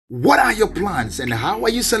What are your plans and how are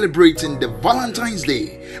you celebrating the Valentine's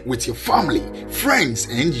Day with your family, friends,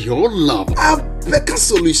 and your love? Becca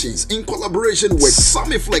Solutions, in collaboration with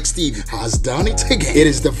Sammy Flex TV, has done it again. It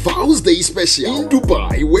is the Vows Day special in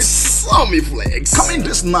Dubai with Sammy Flex. Coming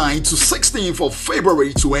this 9th to 16th of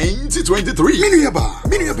February 2023.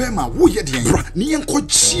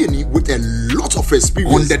 With a lot of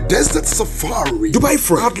experience on the desert safari, Dubai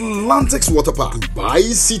Front, Atlantic's Water Park, Dubai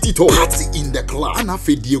City Tour, party in the club, and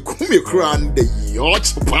the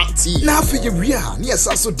yacht party. Now for your yes,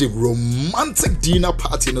 also the romantic dinner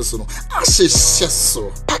party. No,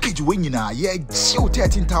 so package when you know, yeah,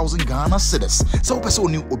 13,000 Ghana cedis. So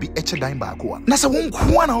person will be each dime back one. Now, so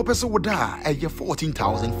one person would die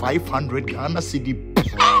 14,500 Ghana cedi.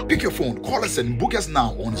 Pick your phone, call us and book us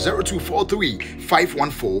now on 0243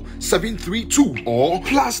 514 732 or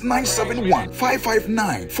 +971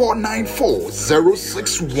 559 494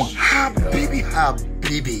 061. Habibi,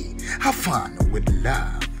 have fun with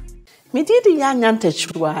love. Me did the young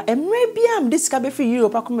antechua, and maybe I'm discovered for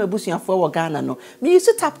Europe. I come a bush for Ghana. No, me used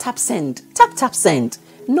to tap send, tap send.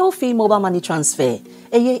 No fee mobile money transfer.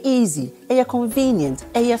 Eye easy, eye convenient,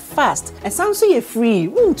 eye fast, and sounds so free.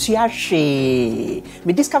 Won't you she?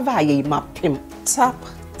 Me discover ye map him. Tap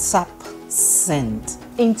send.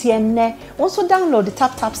 Intienne. Also download the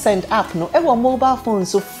tap send app. No, ever mobile phone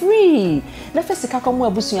so free. Na first ka come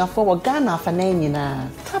a bush for Ghana for na.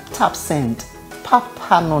 Tap send.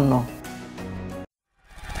 Papa no.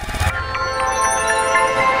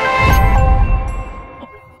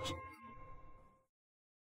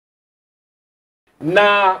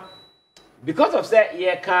 Now, because of that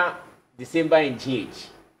year can December in GH,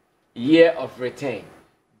 year of return,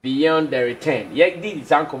 beyond the return. Ye did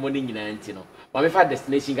this uncommon in Antino. But if I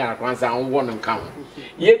destination can answer on one count.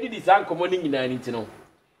 Ye did this uncommon in Antino.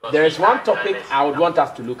 There is one topic I would want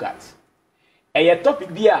us to look at. A topic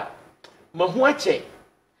there, Mahuache.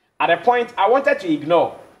 At a point I wanted to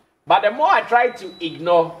ignore, but the more I tried to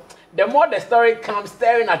ignore, the more the story comes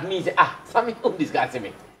staring at me. Say, Sammy, who discuss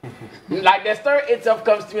me? Like the story itself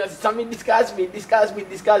comes to me and says, Sammy, discuss me.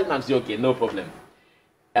 And I'm saying, okay, no problem.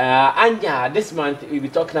 And yeah, this month we'll be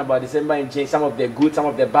talking about December and January, some of the good, some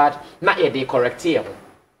of the bad. Not yet, they correct here.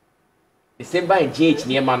 December and January,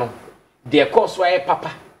 near Mano. Their course were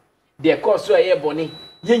papa. Their course were bonny.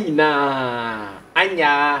 Yena.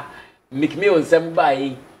 Anya. Make me on some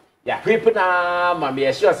by. Ya people na mama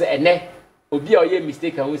ya sure say ene obi a ye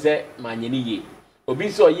mistake who say manyeni ye obi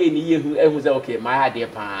so ye ni ye who say okay my heart dey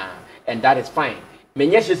pa and that is fine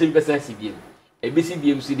menye hye 7% CBM ebi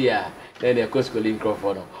CBM su dia na the cost calling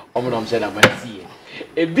Crawford no omo no say na man see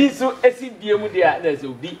ebi so CBM dia na say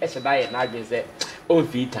obi e hyeda ye na adwen say on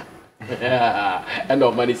fita and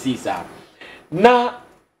no money see sir na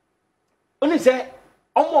oni say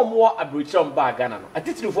omo abrochom ba Ghana no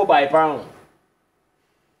atitiri fo by pound.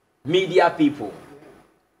 Media people,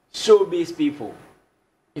 showbiz people,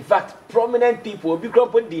 in fact, prominent people, big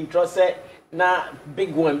group put the interest na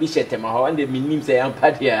big one be shetema, and the minim say I'm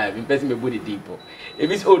part here, in person me body people.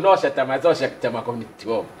 If it's no shetema, it's all shetema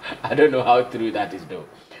community. I don't know how true that is though.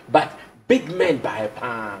 But big men by a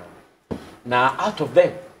pan. Now out of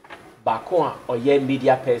them, Bakwa or ye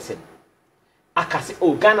media person. I can say,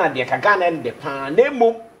 oh Ghana, the Ghana and the pan,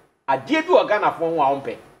 name I did do a Ghana for one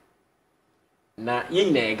pay. Na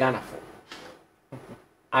yinne Ghana for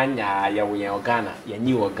anya ya we Ghana ya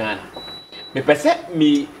ni Ghana me pese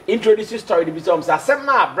me introduce story to be some asem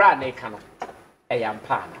na bra na ka no eyampa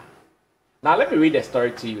na. Now let me read the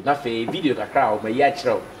story to you. Na fe video kakra o me ya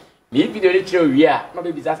kire me video ni kire wi a no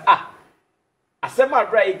be bizas asem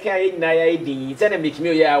bra e kan yin na ya din se na make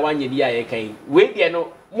me ya wanye bi ya kan we de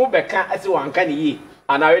no mo be kan ase wanka ne yi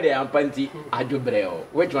ana we de yampa nti adobre o.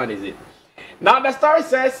 Which one is it? Now the story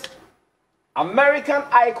says American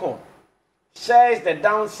icon shares the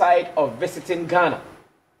downside of visiting Ghana.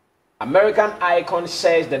 American icon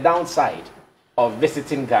shares the downside of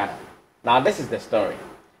visiting Ghana. Now this is the story,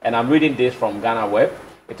 and I'm reading this from Ghana Web.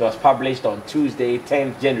 It was published on Tuesday,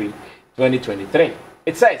 10th January 2023.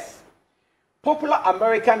 It says, popular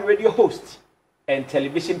American radio host and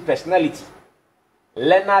television personality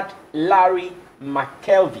Leonard Larry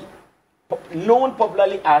McKelvey, known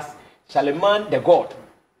popularly as Charlamagne the God,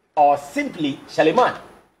 or simply Charlamagne,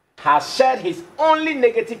 has shared his only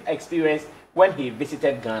negative experience when he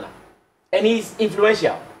visited Ghana. And he's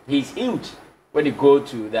influential. He's huge. When you go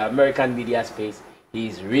to the American media space,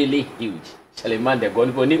 he's really huge. Charlamagne the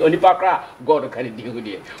God. Only God can deal with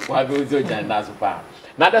it.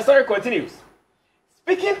 Now the story continues.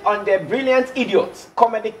 Speaking on the Brilliant Idiots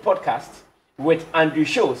comedic podcast with Andrew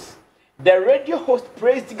Shows, the radio host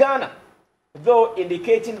praised Ghana though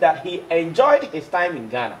indicating that he enjoyed his time in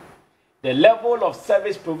Ghana. The level of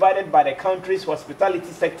service provided by the country's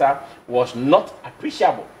hospitality sector was not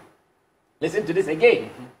appreciable. Listen to this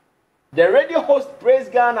again. The radio host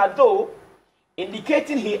praised Ghana, though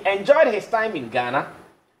indicating he enjoyed his time in Ghana,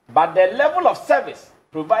 but the level of service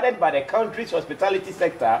provided by the country's hospitality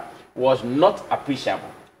sector was not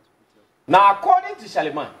appreciable. Now, according to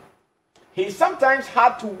Charlamagne, he sometimes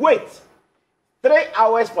had to wait 3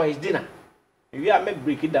 hours for his dinner. Maybe I may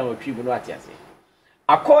break it down with you, what I say.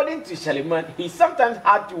 According to Charlamagne, he sometimes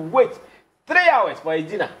had to wait 3 hours for his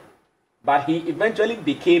dinner, but he eventually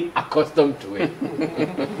became accustomed to it.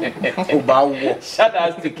 Shout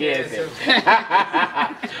out to KSM.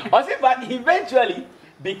 But he eventually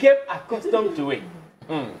became accustomed to it.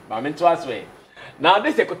 Now,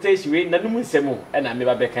 this is a quotation, and I'm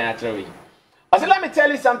never back. Let me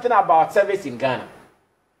tell you something about service in Ghana.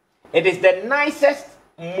 It is the nicest,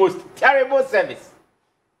 most terrible service.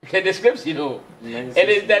 The description, you know. It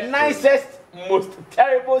is the nicest, most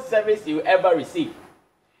terrible service you ever receive.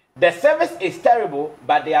 The service is terrible,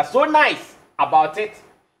 but they are so nice about it,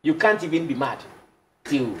 you can't even be mad.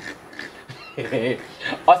 The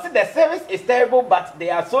service is terrible, but they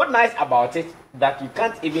are so nice about it that you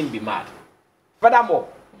can't even be mad. Furthermore,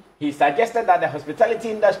 he suggested that the hospitality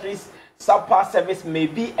industry's subpar service may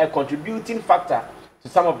be a contributing factor to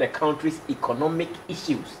some of the country's economic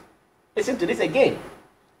issues. Listen to this again.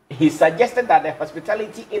 He suggested that the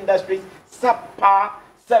hospitality industry's subpar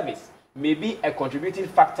service may be a contributing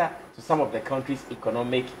factor to some of the country's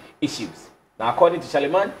economic issues. Now, according to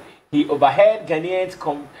Charlamagne, he overheard Ghanaians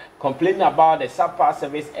complaining about the subpar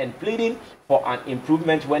service and pleading for an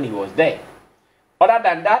improvement when he was there. Other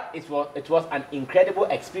than that, it was an incredible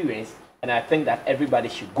experience, and I think that everybody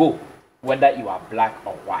should go, whether you are black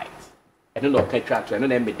or white. I don't know what I don't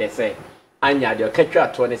know what they say. Anya, the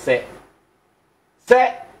Ketra say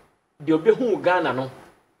the obehu Ghana no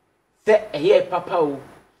say eye papa o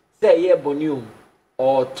say eye boni o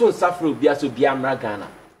or tun safro bia so bia mra Ghana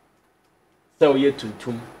say oye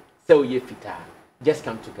tuntum say oye fita just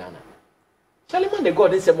come to Ghana. Charlamagne the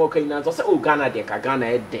God say more kind say oh Ghana de ka Ghana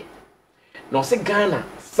e de no say Ghana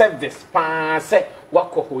service pa say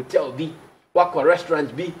wako hotel bi wako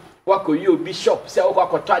restaurant bi wako you bi shop say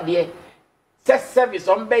wako twade say service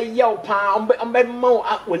on be yaw pa on be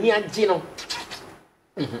ma oni agi no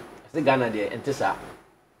say Ghana there entesa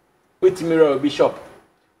wait mirror bishop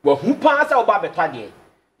wo hu pa sa oba betwa there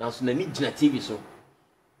na so na ni gina TV so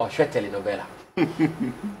o hwe telenovela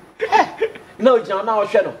no gina na o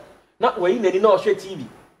hwe no na we ni na o hwe TV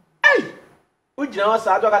ei o gina o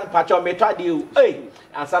sa adoka pacho metwa there o ei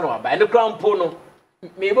ansa no aba no crown po no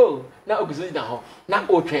mebo na ogusu na ho na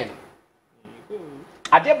o twen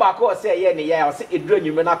ade ba ko say ye ne ye o say eduro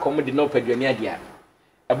nyume na kom de no paduani ade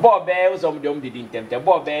a boy bear was on the didn't the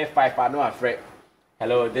boy bear 5 I know afraid.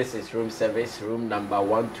 Hello, this is room service, room number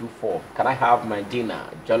 124. Can I have my dinner,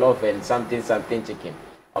 jollof and something chicken?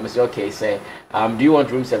 I'm say okay, say do you want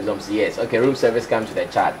room service? I'm say yes. Okay, room service comes to the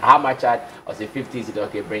chat. How much charge? I say 50. Is it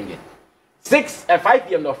okay? Bring it. 5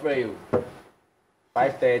 p.m. not for you.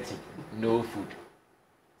 5:30, no food.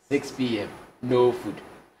 6 p.m. no food.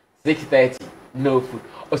 6:30, no food.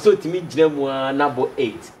 Also to me, number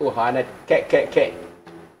 8. Oh, Hannah, ke.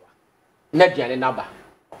 Nadjane Naba.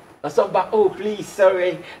 Oh, please,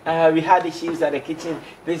 sorry. We had issues at the kitchen.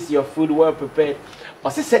 This is your food well prepared. I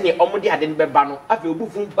said, Omodi hadn't been bano. I feel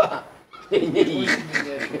bufumba.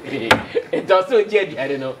 It also jet, I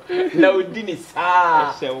don't know. No, Dinis.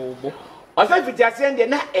 I said, if you just send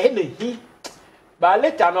not any. But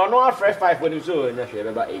later, no, fresh 5 when you saw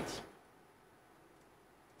about 8.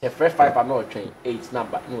 The fresh 5 are not trained. 8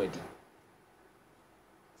 number, no idea.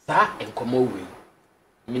 Sir, and come away.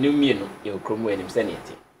 Minumino, you come when him send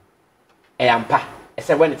it. I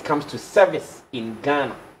said when it comes to service in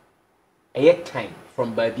Ghana, a time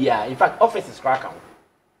from Babia. In fact, offices crack out.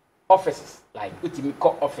 Offices like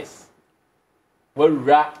Utimiko office.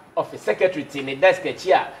 Well, office secretary in the desk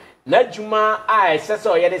here. Najuma, I said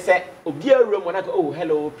so. Yeah, they said, Obia room when I go. Oh,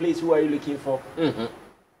 hello, please. Who are you looking for?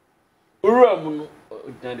 Room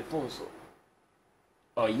on the phone so.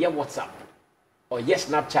 Or yeah, WhatsApp. Or yeah,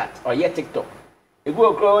 Snapchat. Or yeah, TikTok. You go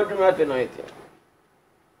across the matter night.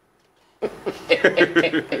 No,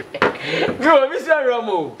 Mr.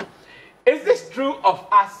 Romo, is this true of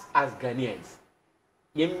us as Ghanaians?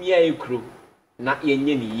 Yemia crew, not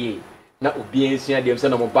ye, not obedience, the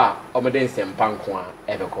Sonoma, or Maden Sempanqua,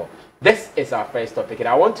 ever call. This is our first topic, and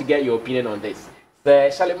I want to get your opinion on this.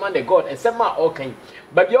 The Charlamagne the God and Sama okay,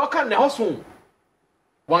 but you can the house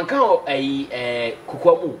one can a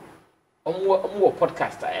Kukuamu.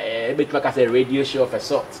 Podcast, bit like a radio show of a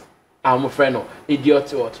sort. I'm a friend of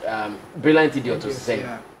idiot or brilliant idiot to say.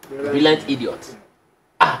 Brilliant idiot.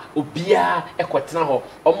 Ah, Obia, Equatana ho.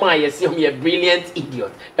 Oh my, you see me a brilliant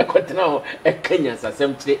idiot. Equatana ho, a Kenyans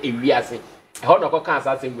assembly a reason. How no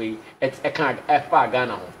cancer same way, it's a can't a far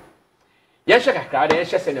Ghana ho. Yes, I cried, and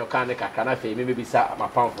she sent your can a fee, maybe sat my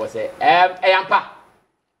pound for say, I am pa,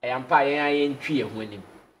 I ain't tree of winning.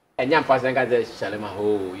 And young person got the Charlamagne,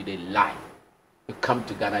 oh, you did lie. You come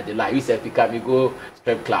to Ghana, they lie. You said, pick up, you go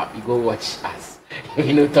strip club, you go watch us.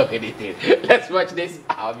 You don't talk anything. Let's watch this.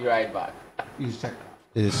 I'll be right back.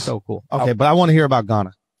 It is so cool. Okay, but I want to hear about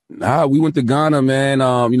Ghana. Nah, we went to Ghana, man.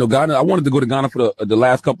 You know, Ghana. I wanted to go to Ghana for the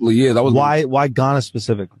last couple of years. Why Ghana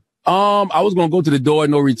specifically? I was gonna go to the Door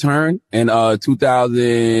No Return in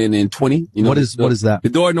 2020. You know, what is that? The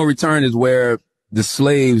Door No Return is where the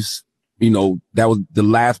slaves, you know, that was the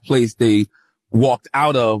last place they walked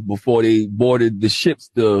out of before they boarded the ships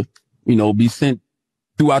to, you know, be sent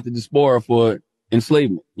throughout the diaspora for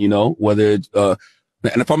enslavement. You know, whether it's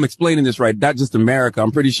and if I'm explaining this right, not just America,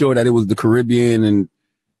 I'm pretty sure that it was the Caribbean and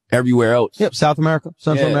everywhere else. Yep, South America,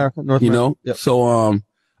 Central America, North America. You know, yep. So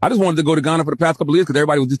I just wanted to go to Ghana for the past couple of years because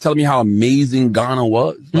everybody was just telling me how amazing Ghana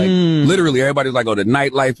was. Like literally, everybody was like, "Oh, the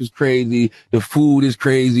nightlife is crazy, the food is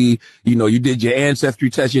crazy. You know, you did your ancestry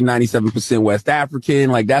test, you're 97% West African.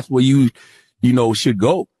 Like that's where you know should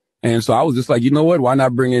go." And so I was just like, you know what? Why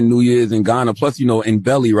not bring in New Year's in Ghana? Plus, you know, in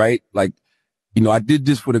Belly, right? Like, you know, I did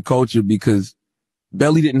this for the culture because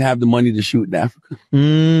Belly didn't have the money to shoot in Africa.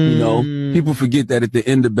 You know, people forget that at the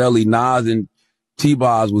end of Belly, Nas and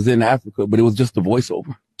T-Boz was in Africa, but it was just a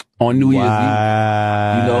voiceover on New Year's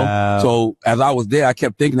Eve. You know, so as I was there, I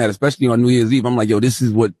kept thinking that, especially on New Year's Eve, I'm like, yo, this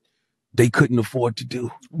is what they couldn't afford to do.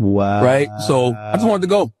 Wow. Right. So I just wanted to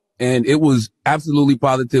go, and it was absolutely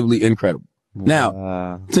positively incredible.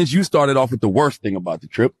 Now, since you started off with the worst thing about the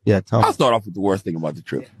trip, I'll start off with the worst thing about the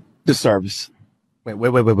trip. The service. Wait.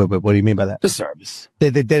 What do you mean by that? The service.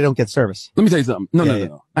 They don't get service. Let me tell you something.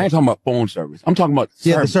 No. I ain't talking about phone service. I'm talking about service.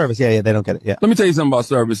 Yeah, the service. Yeah, they don't get it. Yeah. Let me tell you something about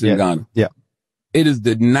service in Ghana. Yeah. It is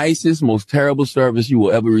the nicest, most terrible service you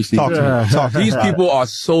will ever receive. Talk to me. These people are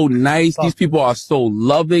so nice. These people are so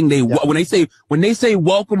loving. When they say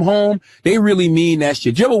welcome home, they really mean that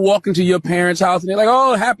shit. You ever walk into your parents' house and they're like,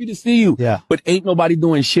 "Oh, happy to see you." Yeah. But ain't nobody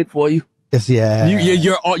doing shit for you. Yes, yeah.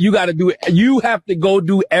 You got to do it. You have to go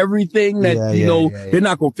do everything that, they're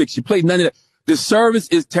not going to fix your plate. None of that. The service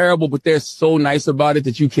is terrible, but they're so nice about it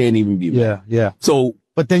that you can't even be mad. Yeah. So,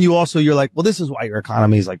 but then you're like, well, this is why your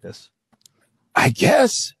economy is like this. I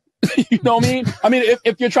guess. You know what I mean? I mean,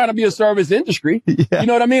 if you're trying to be a service industry, you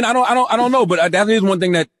know what I mean? I don't know, but that is one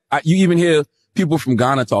thing that you even hear people from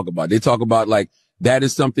Ghana talk about. They talk about like, that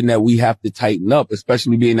is something that we have to tighten up,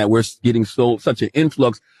 especially being that we're getting such an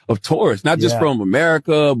influx of tourists, not just from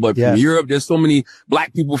America, but from Europe. There's so many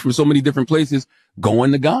black people from so many different places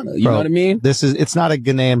going to Ghana. You know what I mean? It's not a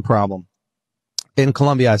Ghanaian problem. In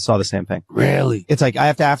Colombia, I saw the same thing. Really? It's like I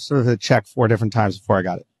have to ask for the check 4 different times before I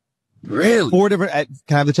got it. Really? 4 different.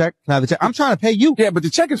 Can I have the check? I'm trying to pay you. Yeah, but the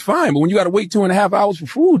check is fine. But when you got to wait 2.5 hours for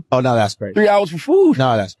food. Oh, no, that's great. 3 hours for food.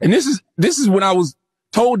 No, that's great. And this is when I was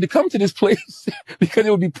told to come to this place because it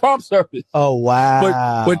would be prompt service. Oh,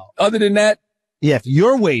 wow. But other than that. Yeah, if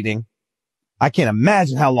you're waiting, I can't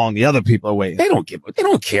imagine how long the other people are waiting. They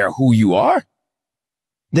don't care who you are.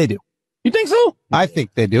 They do. You think so? I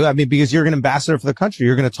think they do. I mean, because you're an ambassador for the country.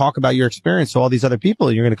 You're going to talk about your experience to all these other people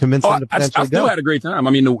and you're going to convince them to potentially I still had a great time.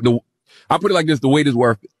 I mean, I put it like this, the wait is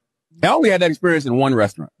worth it. I only had that experience in one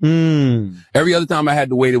restaurant. Every other time I had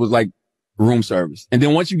to wait, it was like room service. And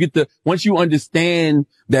then once you understand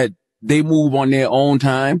that they move on their own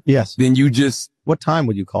time. Yes. Then you just. What time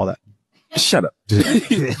would you call that? Shut up. I said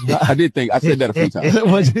that a few times.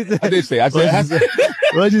 What'd you say? I did say. I said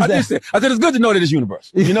it's good to know that it's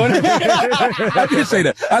universal. You know what I mean? I did say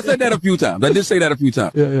that. I said that a few times.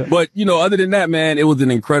 Yeah. But, other than that, man, it was an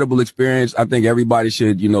incredible experience. I think everybody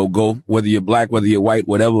should, go, whether you're black, whether you're white,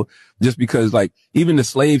 whatever, just because like even the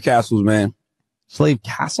slave castles, man. Slave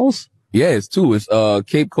castles? Yeah, it's 2. It's,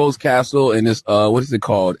 Cape Coast Castle and it's, what is it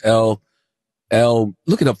called?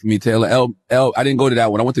 Look it up for me, Taylor. I didn't go to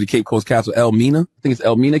that one. I went to the Cape Coast Castle, Elmina. I think it's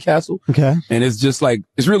Elmina Castle. Okay. And it's just like,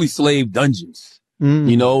 it's really slave dungeons,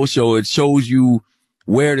 so it shows you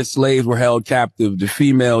where the slaves were held captive, the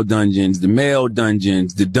female dungeons, the male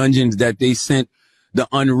dungeons, the dungeons that they sent the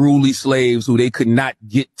unruly slaves who they could not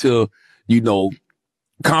get to,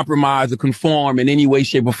 compromise or conform in any way,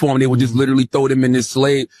 shape or form. They would just literally throw them in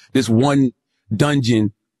this one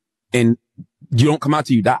dungeon and you don't come out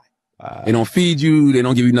till you die. They don't feed you. They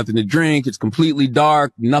don't give you nothing to drink. It's completely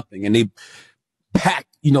dark, nothing. And they pack,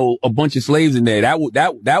 a bunch of slaves in there.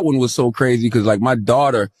 That one was so crazy because like my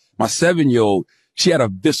daughter my 7-year-old, she had a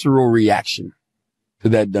visceral reaction to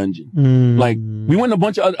that dungeon. Like, we went in a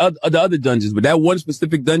bunch of other dungeons, but that one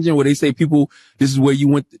specific dungeon where they say people, this is where you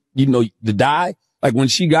went, to die. Like, when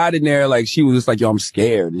she got in there, like, she was just like, yo, I'm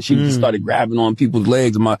scared. And she just started grabbing on people's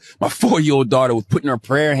legs. And my 4-year-old daughter was putting her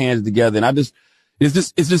prayer hands together. And it's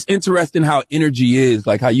just interesting how energy is,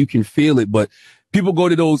 like how you can feel it. But people go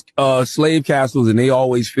to those, slave castles and they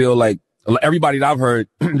always feel like, everybody that I've heard,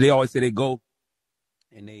 they always say they go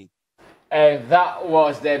and they. That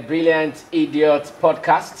was the Brilliant Idiot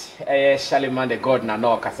podcast. Charlamagne the God na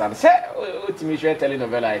no kasan. Say, ultimately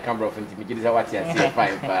telenovela I come from intimidate what you say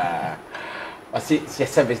 5 I see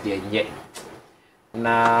service there yet.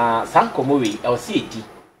 Na sanko movie I see it.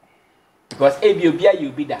 Because ABOBia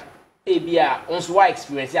you be that. ABA once why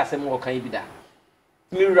experience ya some can you be that.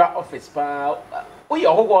 Mirror office pa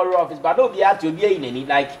your whole office but no be to be in any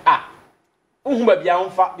like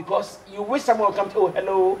because you wish someone will come to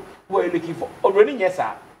hello, who are you looking for? Already, yes,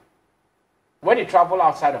 sir. When you travel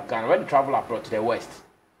outside of Ghana, when you travel abroad to the west,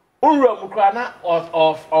 Mukrana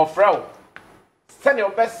or Frau, send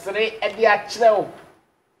your best today at the actual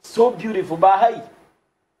so beautiful, Bahai.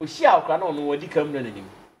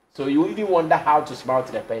 So you even wonder how to smile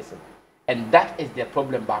to the person, and that is the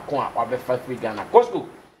problem back home. Our first week Ghana. Costco,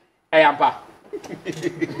 I am pa.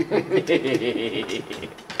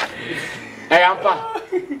 I am pa.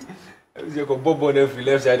 You go bobo if you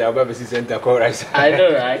left side, I'll see center call right side. I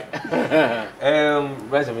know, right?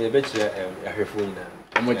 Where's me? I bet you your phone now.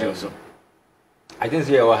 I'm with you so. I didn't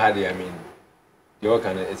say what had I mean, your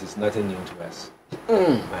kind of it is nothing new to us.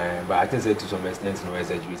 But I think say to some extent, no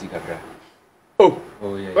exaggeration, kakra. Oh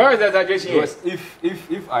yeah. Where is that exaggeration? Because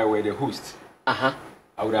if I were the host, I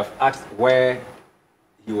would have asked where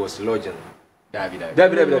he was lodging. Dabi.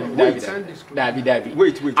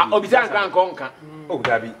 Wait. Obisan can conquer. Oh,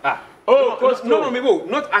 Dabi. No,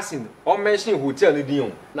 not asking. Or mentioning hotel in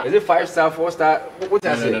Dion. Is it 5-star, 4-star? What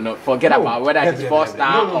I say? No. Forget about whether it's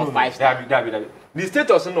 4-star or 5-star. Dabi. The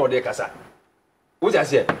status no there, Kasa. What I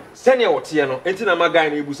say? Send your Tiano. Entina Maga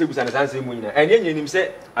and Ibusebu and Sansi Muina. And then you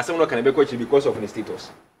say, as someone can be coached because of the status.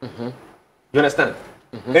 You understand?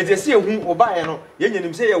 And they see whom Obayano,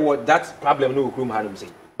 Yen say what that problem no room had him say.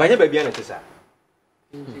 By your baby,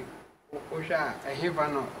 Osha, I have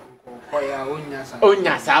no Koya Unyasa.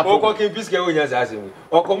 Unyasa, Oko can piece Unyas asking me.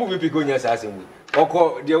 Oko movie Piconias asking me.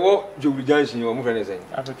 Oko, the war, Julie Junction, your movement saying.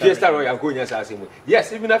 Fiesta Royal Conias asking me.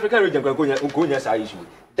 Yes, even African region Conias are issue.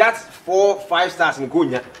 That's 4-5 stars in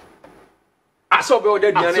Konya. I saw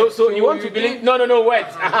that. So you want to believe? No, wait.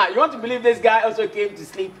 You want to believe this guy also came to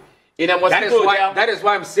sleep in a mosquito hotel? That is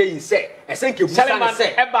why I'm saying, say. I think you say. That is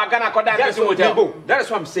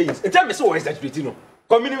what I'm saying. And tell me so is that you know.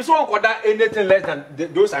 Community so anything less than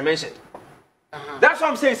those I mentioned. That's what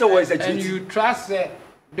I'm saying. So is that and you trust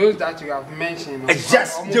those that you have mentioned?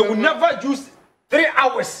 Yes, they will never use 3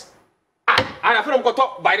 hours. And I feel I'm going to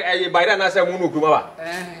talk by that and I say,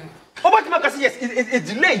 yes,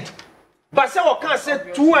 it's delayed. But someone can't say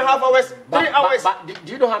 2.5 hours, 3 hours. But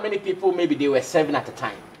do you know how many people maybe they were serving at the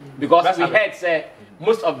time? Because we heard say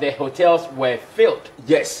most of the hotels were filled.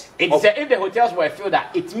 Yes. If the hotels were filled,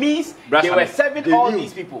 it means they were serving all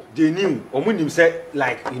these people. They knew. Omunim said,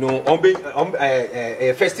 like, you know, on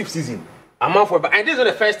a festive season. And this is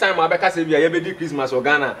the first time Abeka said, we are Christmas or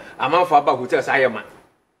Ghana. I'm out for about hotels. I am.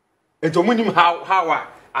 And to Omunim how our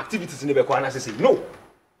activities in the Bekwana say, no.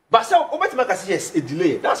 But so, Obetimaka yes, a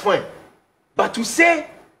delay. That's fine. But to say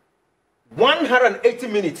 180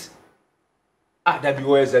 minutes, that be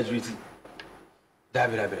always exaggerating.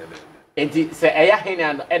 And say,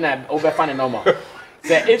 and I'm over funny normal.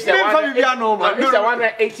 Say, if the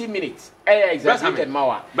 180 minutes, exaggerated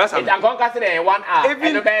more. It's I'm going to say 1 hour.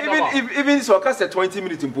 Even so, I 20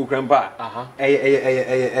 minutes in program bar.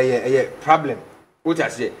 A problem. What I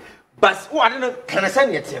say. But what I don't know, can I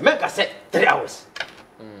send it? Make I say 3 hours.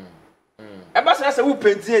 And that's why we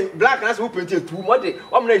painting black and we painting too much.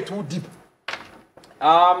 I'm not too deep.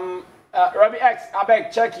 Robbie X, I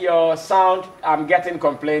beg check your sound. I'm getting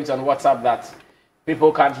complaints on WhatsApp that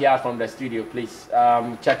people can't hear from the studio. Please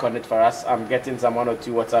check on it for us. I'm getting some 1 or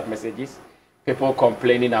 2 WhatsApp messages. People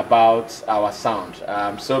complaining about our sound.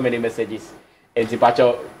 So many messages. And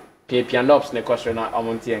Tipacho pianops ne question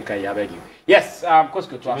amonti and kai beg you. Yes,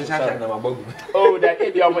 Costco to oh, that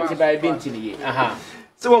is the amonti by Bintini.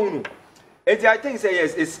 So I think say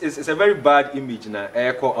yes, it's a very bad image na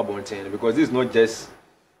echo abonten because this is not just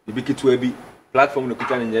the big kitwebi platform no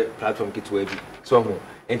kuta nje platform kitwebi. So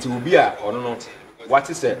and it will be or no what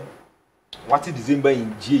is it? What is December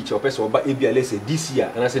in GH or person or maybe let's say this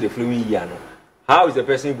year and I say the following year no. How is the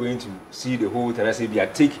person going to see the whole and I say be a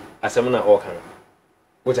take a seminar or can?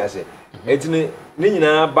 What I say? Etini ni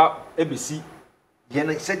nyina ba ebisi ye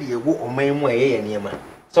na said ye wo oman mu eye niema.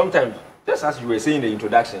 Sometimes just as you were saying in the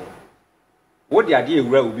introduction, what the idea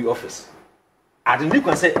will be office. I didn't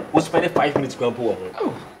can say we spend 5 minutes going for one.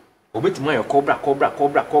 Oh, obetima your cobra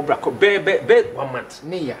be 1 month.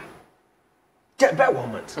 Neya. Get back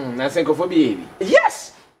 1 month. Na say go for be.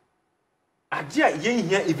 Yes. Idea ye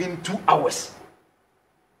here even 2 hours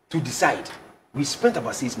to decide. We spent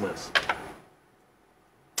about 6 months.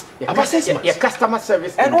 About 6 months. Your customer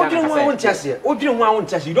service. And what do you want to say? What do you want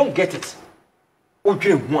to say? You don't get it. What do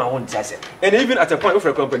you want to say? And even at a point of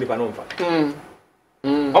a company, but on fire.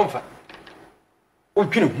 On fire. What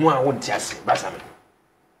do you want to say? Basame.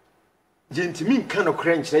 Gentlemen kind of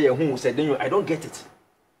crunch say who said then I don't get it.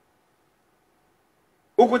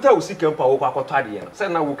 Okuta usi kempa wo kwakotwa de no. Say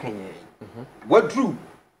na wo kan ye. What drew?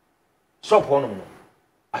 Shop hono no.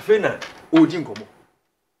 Afena oji nkomo.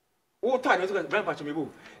 Wo ta no so brand patch me bo.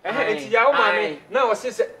 Enti ya wo mame na wo say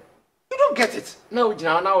you don't get it. Na wo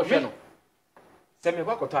gina na wo hwe no. Say me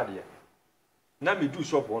kwakotwa de. Na me do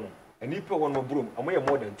shop hono. Ani pe wono brom, amoye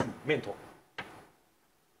more than 2 mentor.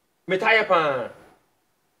 Me tire pan.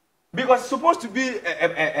 Because it's supposed to be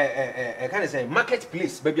a kind of say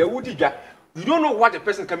marketplace, baby. You don't know what the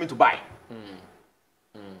person coming to buy.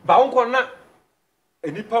 But on corner,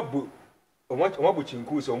 a nipa book, or what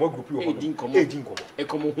chinkus or what group you have.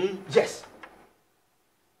 Yes.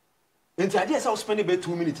 And the idea is I'll spend about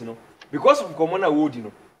 2 minutes, you know, because of common award, you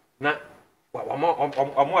know. Now,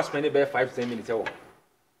 I'm more spending about 5 to 10 minutes.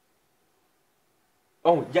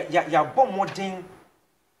 Oh, yeah, bomb more thing.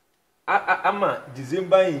 Ama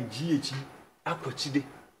December in GH akochide.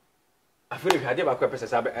 I feel like I did back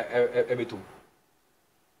person.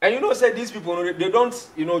 And you know, say these people they don't,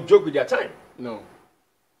 you know, joke with their time. No.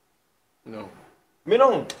 Me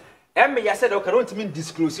no. Me ya said okay, don't mean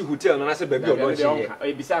disclose hotel and I said baby or not.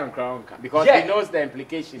 Because he knows the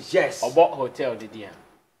implications. Yes. About hotel the dia.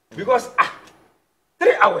 Because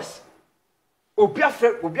 3 hours.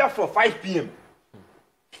 Obia for 5 p.m.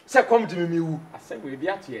 Say come to me. I said we be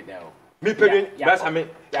at here now. Me pay that's I mean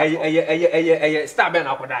star ben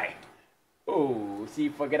akodai. Oh, see,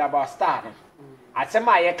 forget about star. I said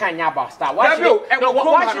my can't about star. Why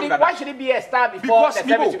should it be a star before the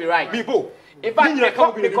service to be right? In fact,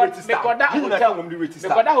 because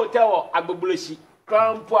that hotel Agbobuleshi,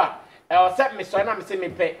 Crown Poa, or set me so I'm saying me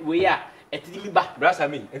pay we are at the back. Brass I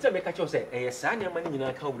mean, and so make a choice say, a son your money in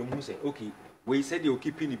account with them say, okay. We said you'll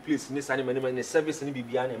keep in the place in this animal and the service and be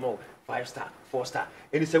beyond 5-star, 4-star.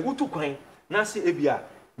 And it's a good to coin. Nancy Ebia,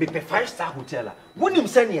 be a 5-star hotel. Wouldn't you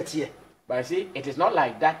send it here? But see, it is not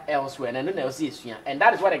like that elsewhere, and then else is here. And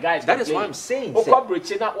that is what the guys that is what I'm saying.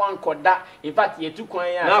 Not one called that. In fact, you took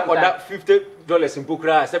coin. Now, got that $50 in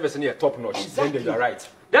Pokra, service in here top notch. Exactly. Then you're right.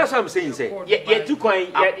 That's what I'm saying. Say, yeah, two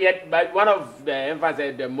coin. Yet, but one of the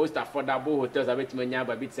emphasis, the most affordable hotels I bet Manya,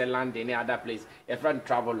 but it's a land in any other place, a friend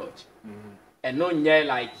travel lodge. And no near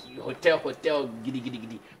like hotel,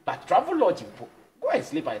 giddy. But travel lodge, go and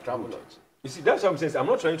sleep at a travel lodge. You see, that's what I'm saying. I'm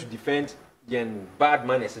not trying to defend bad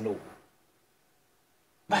manners, no.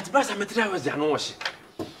 But I'm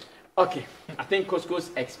okay, I think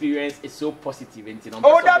Costco's experience is so positive.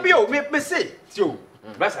 Oh, that be me say. So,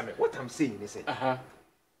 what I'm saying is,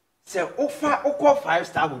 say, offer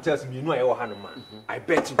 5-star hotels, you know, I man. I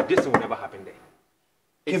bet you this will never happen there.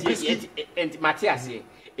 And Matthias,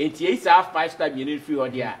 it is a 5-star unit free or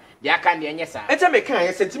there. They can't be yes, sir. And I make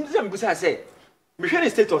I said, Tim say, Michelle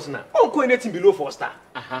status now. Oh, going anything below 4-star.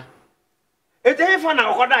 It ain't fun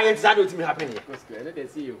now. What I said to me happening. They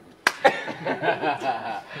see you.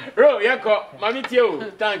 Bro, Yako, Mammy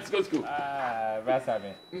Tio, thanks, go school.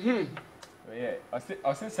 Basame. Yeah,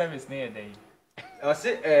 I see service near day. I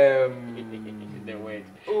see, the word.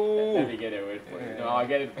 Oh, let me get a word for you. No, I'll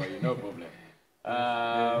get it for you, no problem.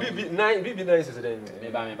 Be nice today.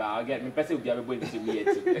 Maybe I'll get me. Person will be able to me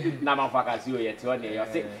yet. Now, my fuckers, you yet.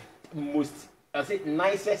 I say most. I say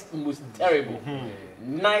nicest, most terrible.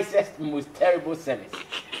 Nicest, most terrible service.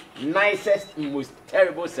 Nicest, most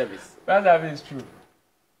terrible service. That is true.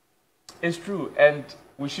 It's true, and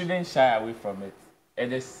we shouldn't shy away from it.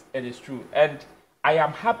 It is true, and I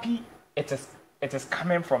am happy it is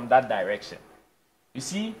coming from that direction. You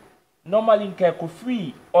see, normally in a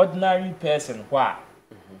free ordinary person,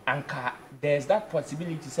 and there's that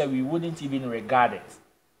possibility say we wouldn't even regard it.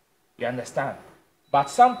 You understand? But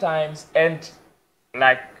sometimes, and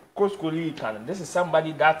like Coach Kuli, this is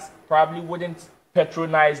somebody that probably wouldn't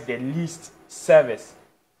patronize the least service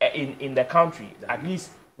in the country, at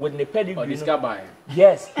least with the pedigree.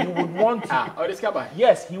 Yes, he would want to.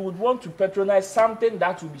 Yes, he would want to patronize something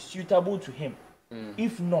that would be suitable to him.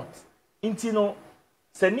 If not,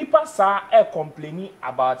 Se nipa sa complaining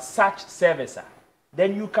about such service,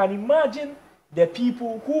 then you can imagine the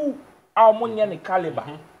people who are money and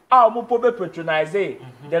caliber, are more patronize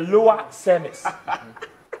the lower service.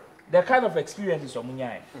 The kind of experiences of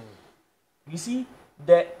Munyai. You see,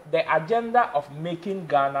 the agenda of making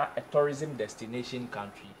Ghana a tourism destination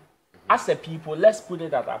country. As a people, let's put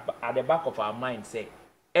it at the back of our mind, say,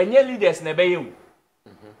 any leaders never you.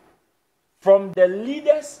 From the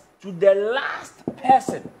leaders to the last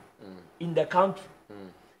person in the country.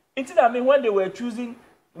 I mean, when they were choosing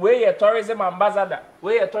where a tourism ambassador, no?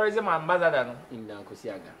 In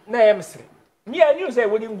Dankosiaga. Me and you say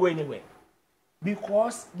we didn't go anywhere.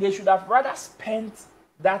 Because they should have rather spent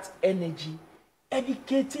that energy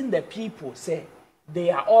educating the people, say they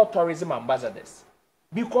are all tourism ambassadors.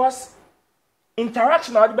 Because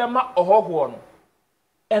interaction with them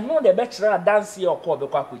and no the better dance or call the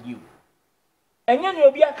with you. And then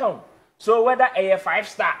you'll be account. So whether a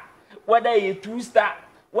 5-star, whether a 2-star,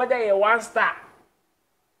 whether a 1-star,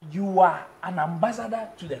 you are an ambassador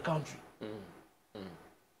to the country.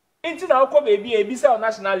 Into now come baby a bisa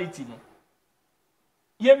nationality. No.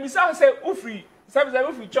 Ye bisa say ufri,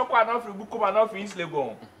 ufri choko and ufri bukum and ufri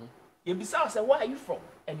islegon. Ye bisa say where are you from?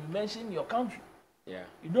 And you mention your country. Yeah.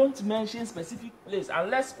 You don't mention specific place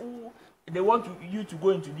unless they want you to go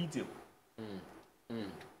into detail.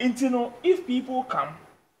 Into if people come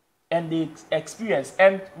and they experience,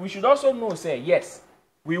 and we should also know, say yes,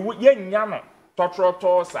 we would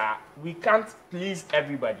we can't please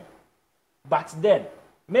everybody. But then,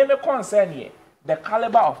 maybe concern here the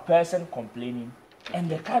caliber of person complaining and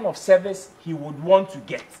the kind of service he would want to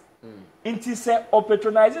get. Into say or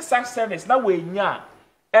patronize such service that way nya.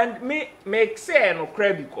 And me make say no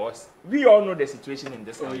cry because we all know the situation in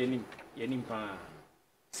this country.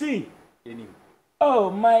 See, oh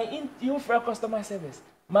my for customer service.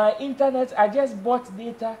 My internet, I just bought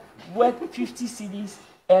data worth 50 cedis,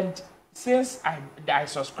 and since I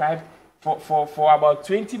subscribed for about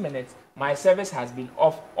 20 minutes, my service has been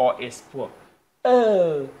off or is poor.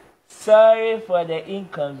 Oh, sorry for the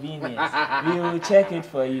inconvenience. We will check it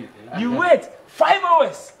for you. You wait 5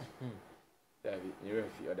 hours.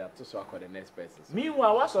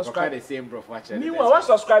 Meanwhile, what subscribe? Meanwhile, what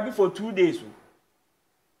subscribing for 2 days?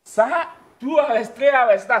 Sir, 2 hours, 3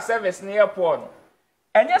 hours that service near porn.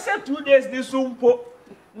 And you say 2 days this umpo.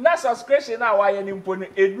 Na subscription now why you impone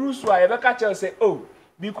a do so I ever catch you say, oh,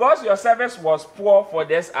 because your service was poor for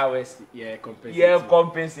this hours. Yeah,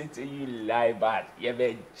 compensate you lie bad.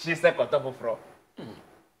 Yeah, she said cut off from.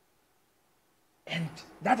 And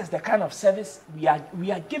that is the kind of service we are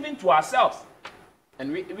giving to ourselves.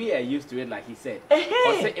 And we are used to it, like he said.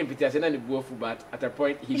 Also, invitation and the but at a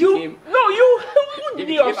point he became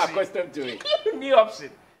accustomed to it. The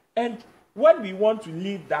option. And when we want to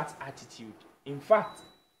leave that attitude, in fact,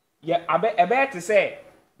 yeah, I bet to say,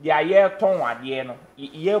 yeah, ton adie no,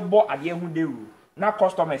 yeah, bo adie who they will. Now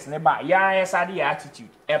customers never, yeah, yes, the attitude,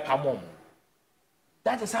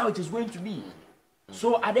 that is how it is going to be.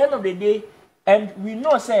 So at the end of the day, and we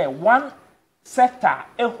know, say, one sector,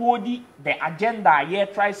 hold the agenda, yeah,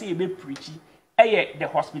 try say, be preachy, the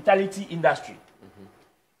hospitality industry.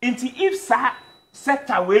 Into if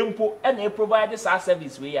sector will and they provide this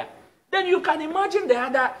service where. Then you can imagine the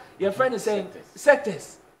other, your friend is saying,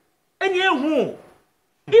 sectors. And you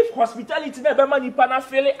if hospitality never money pana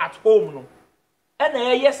feel at home, no.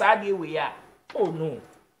 And yes, I do we are. Oh no.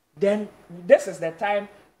 Then this is the time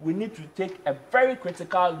we need to take a very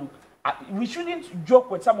critical look. We shouldn't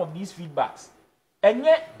joke with some of these feedbacks. And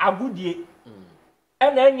yet a good year.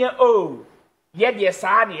 And then yes,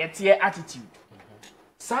 attitude.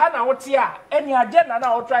 Sana what here? Any agenda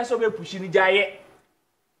now try so be pushing the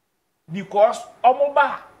because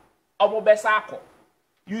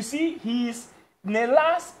you see, he is in the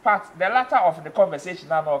last part, the latter of the conversation.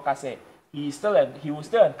 He will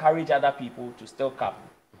still encourage other people to still come,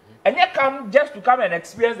 and yet come just to come and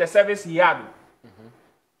experience the service he had.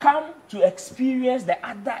 Come to experience the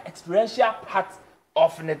other experiential part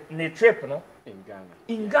of the trip, no?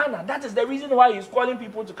 In Ghana, that is the reason why he's calling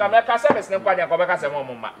people to come.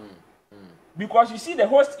 Because you see, the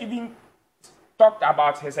host even talked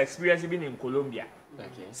about his experience even in Colombia.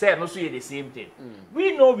 Said also the same thing.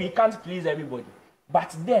 We know we can't please everybody,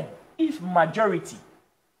 but then if majority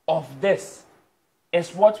of this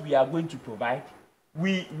is what we are going to provide,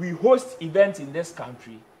 we host events in this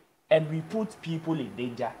country and we put people in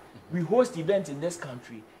danger. We host events in this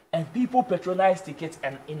country and people patronize tickets,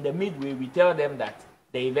 and in the midway we tell them that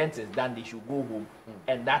the event is done, they should go home,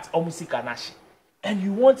 and that's almost kanashi. And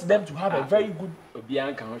you want them to have a very good.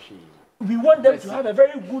 We want them to have a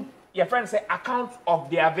very good, your friends say, account of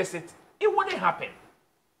their visit. It wouldn't happen.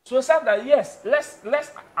 So that yes,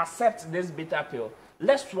 let's accept this bitter pill.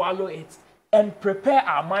 Let's swallow it and prepare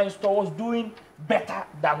our minds towards doing better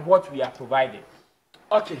than what we are providing.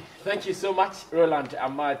 Okay, thank you so much. Roland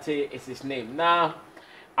Amate is his name. Now,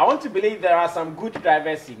 I want to believe there are some good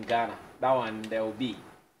drivers in Ghana. That one, there will be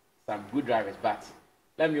some good drivers, but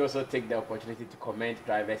let me also take the opportunity to commend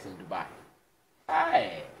drivers in Dubai.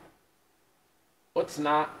 Hey, what's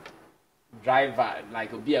not driver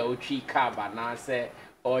like a BLT car, but now say,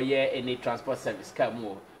 oh yeah, any transport service car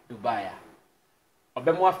more Dubai.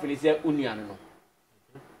 Obemwa Felicia Union.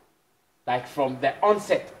 Like from the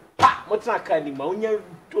onset, pa, what's not kind of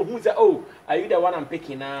who say, oh, are you the one I'm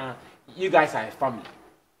picking? You guys are a family.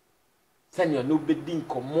 Send your no bidding,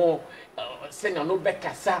 come more, send your no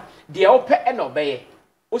back, sir. The open and obey.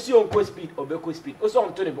 Also on co speed, obey speed, also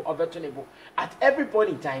on tunable, over tunable. At every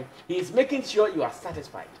point in time, he is making sure you are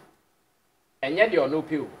satisfied. And yet you are no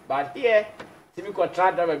pill. But here, typical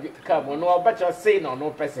try driver come on no better say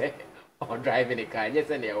no person or driving the car. Yes,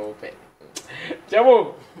 and they are open.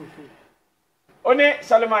 Jamo. One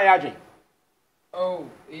Charlamagne. Oh,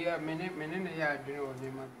 yeah, many yeah, you know,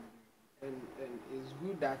 and it's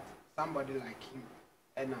good that somebody like him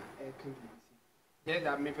and yeah,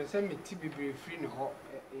 that may percent me to be free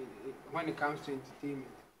when it comes to entertainment.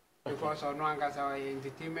 Because I know I'm an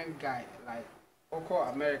entertainment guy, like Oko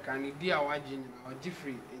American, idea watching or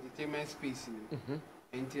different entertainment space,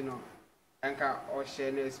 and you know, and or share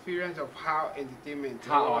an experience of how entertainment,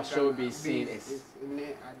 how our show be seen is.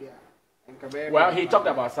 Well, he talked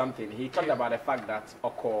about something. He talked about the fact that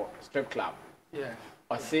Oko strip club. Yeah.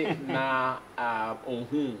 Or say na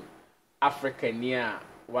African near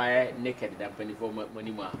why naked than 24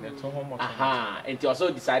 money more. And he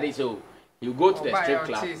also decided so you go to the strip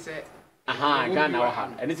club.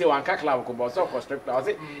 Ghana and he say one club go so strip club. I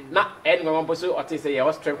say na anyone person or say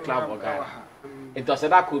you strip club or Ghana. It was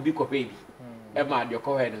that could be baby. Emma your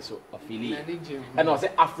co head so affiliate. And also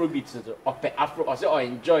Afrobeat so or Afro or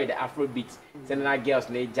enjoy the Afrobeat. Sending our girls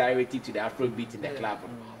they gyrated to the Afrobeat in the club.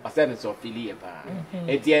 Or sending so affiliate.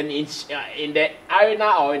 In the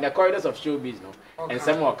arena or in the corridors of showbiz, no, and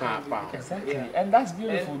some more can't found. Exactly, and that's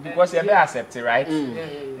beautiful because you're accepted, right?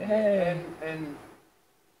 And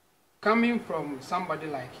coming from somebody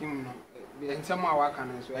like him, and somehow I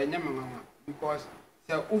can answer, because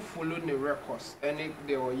they all follow the records, and if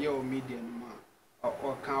they were your media,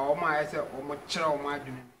 or can all my say, or much child, my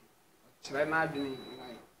doing,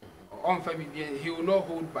 he will not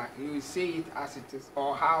hold back. He will say it as it is,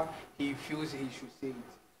 or how he feels he should say it.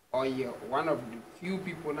 Or yeah, one of the few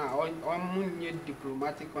people now on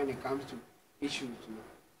diplomatic when it comes to issues.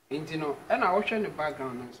 And you know, and I watch in the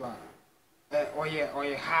background as well. Or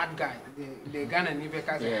a hard guy. The Ghana never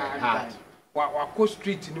has a hard guy. Wako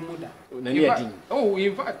street in Muda. Oh,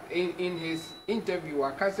 in fact, in his interview,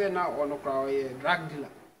 I can say now on a drug dealer.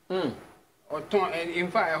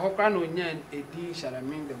 In fact, I hope I know a D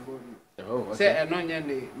Charlamagne the body. Say a non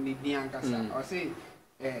ni Diankasa. Or say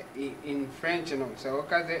in French, you know, so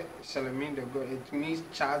okay, Charlamagne the God, it means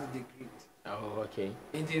Charles the Great. Oh, okay.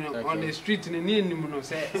 And you know, on the street in the name,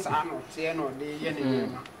 say, son or ten or the Yenny.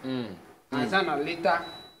 And then later,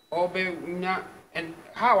 and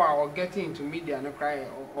how I was getting into media and cry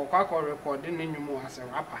or Quaco recording anymore as a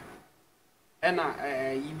rapper. And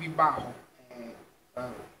you be Baho.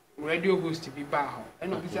 Radio host to be Baho.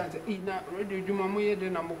 And obviously, radio do my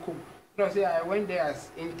then I'm cool. No, say I went there as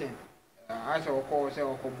intern. I saw a call, say,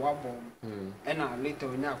 or Bobo. And I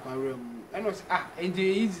later in our room. And was and the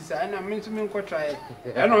easy, and I meant to me try.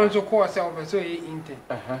 And also call myself so intern.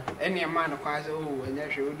 Any man of course, oh, and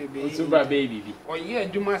that should be super baby. Or yeah,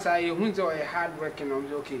 do my say, who's a hard working on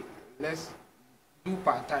okay, let's do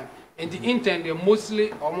part time. And the intern, they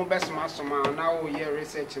mostly almost best master now, yeah,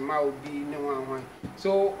 research and will be no one.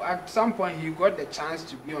 So at some point, he got the chance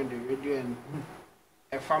to be on the radio and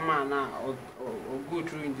a farmer now or go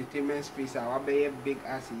through entertainment space. I'll be a big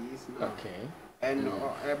as he is now. Okay. And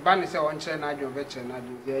a band is on China, veteran,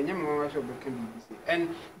 and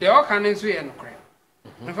they all can answer and cry.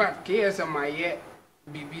 In fact, KSM,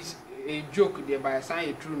 BBC a joke there by a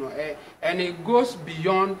sign true no, and it goes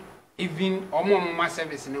beyond even more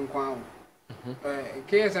service in Kwao.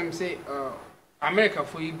 KSM say, America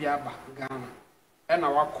for Ibiaba, Ghana, and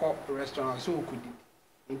our court restaurant so could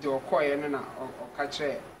into a coy and or catch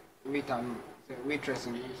a waitress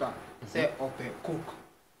and say, open cook.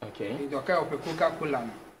 Okay. In the okay of a Coca-Cola,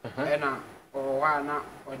 and or one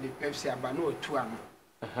or the Pepsi, but no two.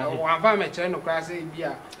 One family channel class a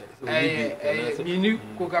beer, a new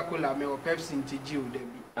Coca-Cola, or Pepsi in TG,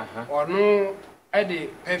 or no, Eddie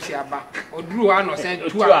Pepsi, or Drew one or sent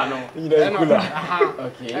two.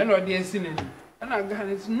 Okay. And or the And I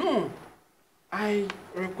got no. I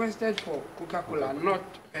requested for Coca-Cola, not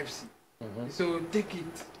Pepsi. So take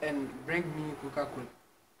it and bring me Coca-Cola.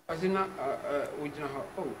 I said,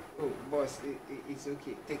 boss, it's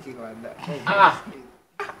okay. Take it like that.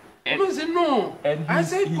 I said, no. I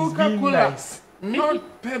said Coca-Cola, nice.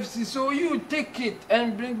 Not Pepsi. So you take it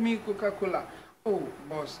and bring me Coca-Cola. Oh,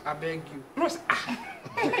 boss, I beg you. No, just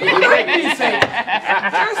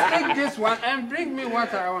take this one and bring me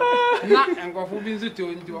what I want. Not and go for visit to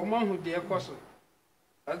a man who dear cousin.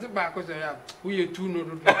 That's the back of the we are two no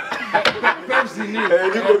Pepsi need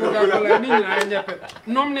Coca-Cola need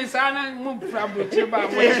normally sana move trouble chiba.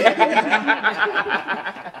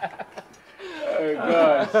 Oh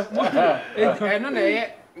God. I know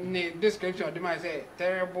the description of them I say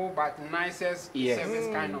terrible but nicest service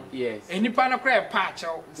kind of. Yes. Any pan of crab patch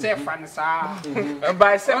or say fun sa.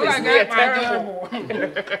 By service terrible.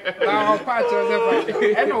 Now patch or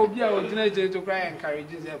say and Obia original to cry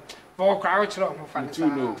encourages them for crouch on fun sa.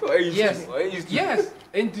 Yes.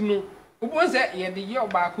 And you know once that you the year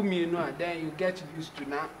back then you get used to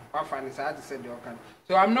now what fun is hard to say the can.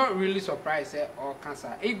 So I'm not really surprised or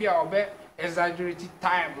cancer. Abia or exaggerated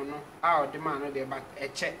time no how the man no there but a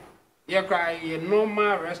check you cry a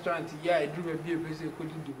normal restaurant here I do be a person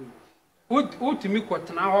could do what to me quote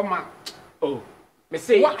now ma oh me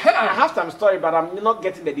say I have some story but I'm not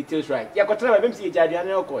getting the details right yeah quote na be see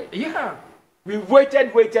Jadiane Okoy yeah we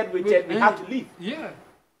waited we have to leave yeah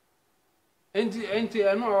and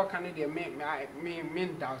I know what can they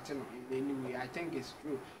mean doubting in any way I think it's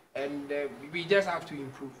true and we just have to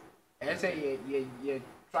improve I say yeah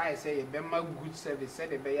try say a bema good service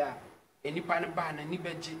said be any pan ban any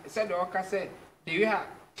beji said the oka say they are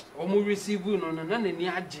omu receive no ni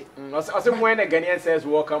age also when the Ghanaian says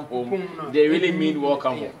welcome home they really mean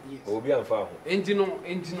welcome home obi anfa ho entino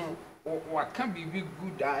what can be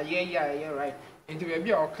good yeah right enti be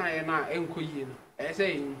bia oka ye na enkoyie no I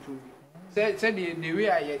say improve say the way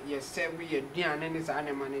I serve we aduane ne sa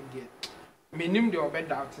ne man dey menim de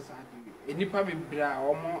obeda out sa enipa bibra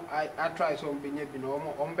omo I try so mbenya bi no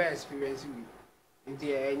omo experience we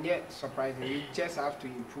nti enye surprising we just have to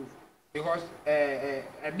improve because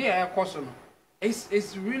there course no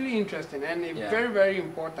it's really interesting and very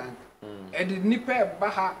important and the nipa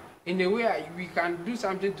baha in a way we can do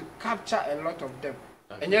something to capture a lot of them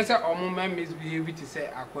and yes omo man misbehave to say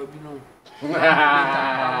akwa bi no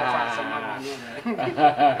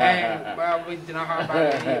but we didn't have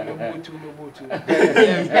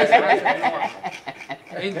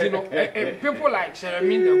and you know people like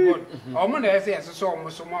Charlamagne the God omo na say so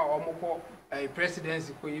omo ko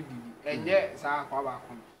presidency ko ye bibi enye sa akwa ba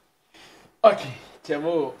ko okay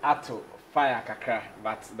Chemo ato fire kakra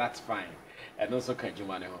but that's fine and also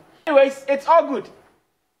kanjuma ne ho anyways it's all good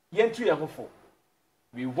yentu ye hofo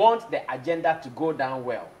we want the agenda to go down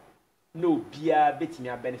well no beer betting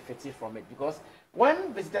are benefiting from it because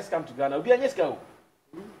when visitors come to Ghana beer nyeska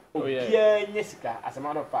as a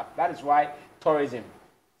matter of fact that is why tourism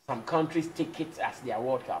some countries take it as their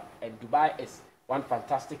World Cup and Dubai is one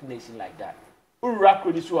fantastic nation like that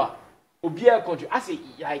urakro disua obia country I say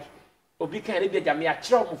like obi kan be jamia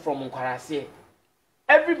chiro from Nkwara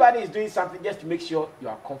everybody is doing something just to make sure you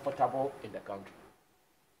are comfortable in the country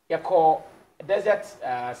you call desert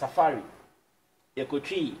safari you could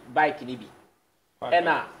tree bike nibi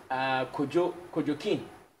ena kojo king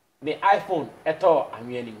the iPhone eto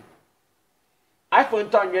anwani iPhone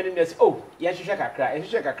to anwani na say oh ye hwehwe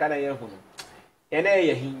kakra na ye hu no ena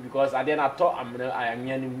ye hin because ade na to amna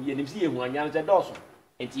anwani ye nimsi ye hu anwani se doso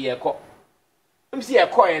enti ye ko nimsi ye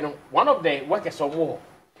ko ye no one of the workers omo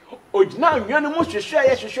ojina anwani mu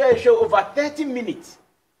hwehwe over 30 minutes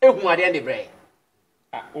ehu ade ande bre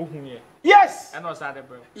ohun ye yes and also the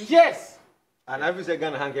bre yes and I say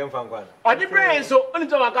Ghana hang fan kwan ade bre so only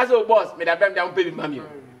to makase boss me da bem da pay mami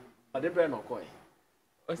ade bre no ko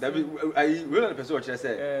David, I will not pursue what I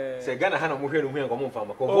say Ghana Hana Muhe no Hang on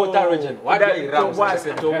Farmer, Volta region. Why do you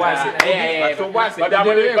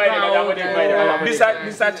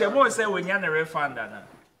Mr. Chemo say when you're a refund.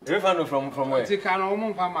 Refund from where? Take an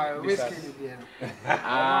almost farmer whiskey.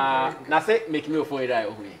 Now say make me for it.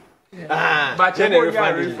 But Jenny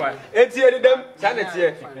refund. It's here, them,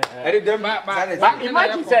 sanity. But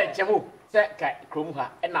imagine say Chemo, say Krumha,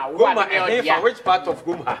 and now which part of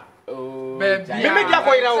Gumha? Oh, maybe that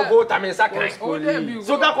boy now vote. I mean, so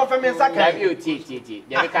that confirm me sakra. You tea.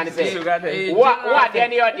 They can say what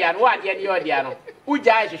any audience, what any audience. Who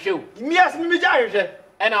judge show? Yes, me judge.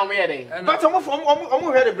 And I'm ready. But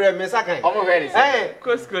I'm ready, bread, Miss Akan. I'm ready. Hey,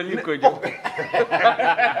 Cosco, I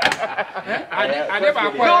never.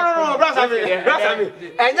 No, brother,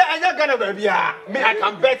 and you're gonna be me. I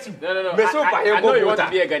can bet you. No. I know you want to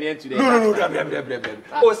be a Ghanaian today. No.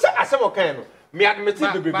 Oh, sir, I said what kind of me admit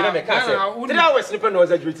to be a cancer. 3 hours sleeping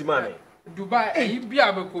was a duty money. Dubai, you be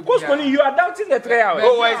able to. Cosco, you are doubting the 3 hours.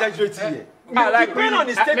 Oh, why is that duty? I like being on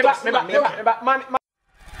the status.